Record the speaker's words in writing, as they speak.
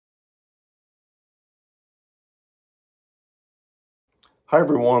Hi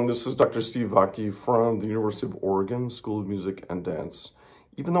everyone, this is Dr. Steve Vacchi from the University of Oregon School of Music and Dance.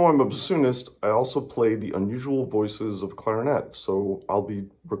 Even though I'm a bassoonist, I also play the unusual voices of clarinet, so I'll be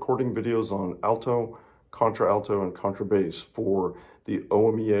recording videos on alto, contralto, and contrabass for the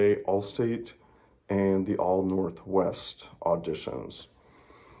OMEA All-State and the All-Northwest auditions.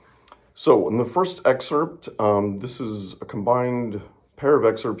 So in the first excerpt, this is a combined pair of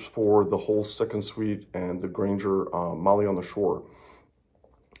excerpts for the whole second suite and the Granger Molly on the Shore.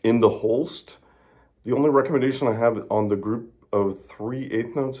 In the Holst, the only recommendation I have on the group of 3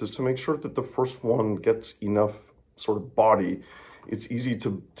 eighth notes is to make sure that the first one gets enough sort of body. It's easy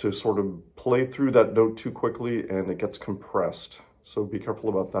to sort of play through that note too quickly and it gets compressed. So be careful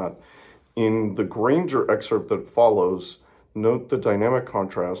about that. In the Granger excerpt that follows, note the dynamic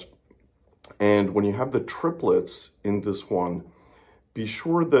contrast. And when you have the triplets in this one, be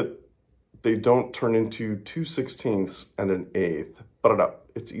sure that they don't turn into 2/16 and an eighth.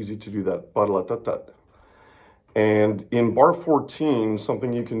 It's easy to do that. And in bar 14,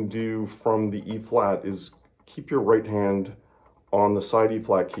 something you can do from the E flat is keep your right hand on the side E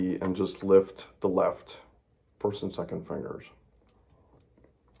flat key and just lift the left first and second fingers.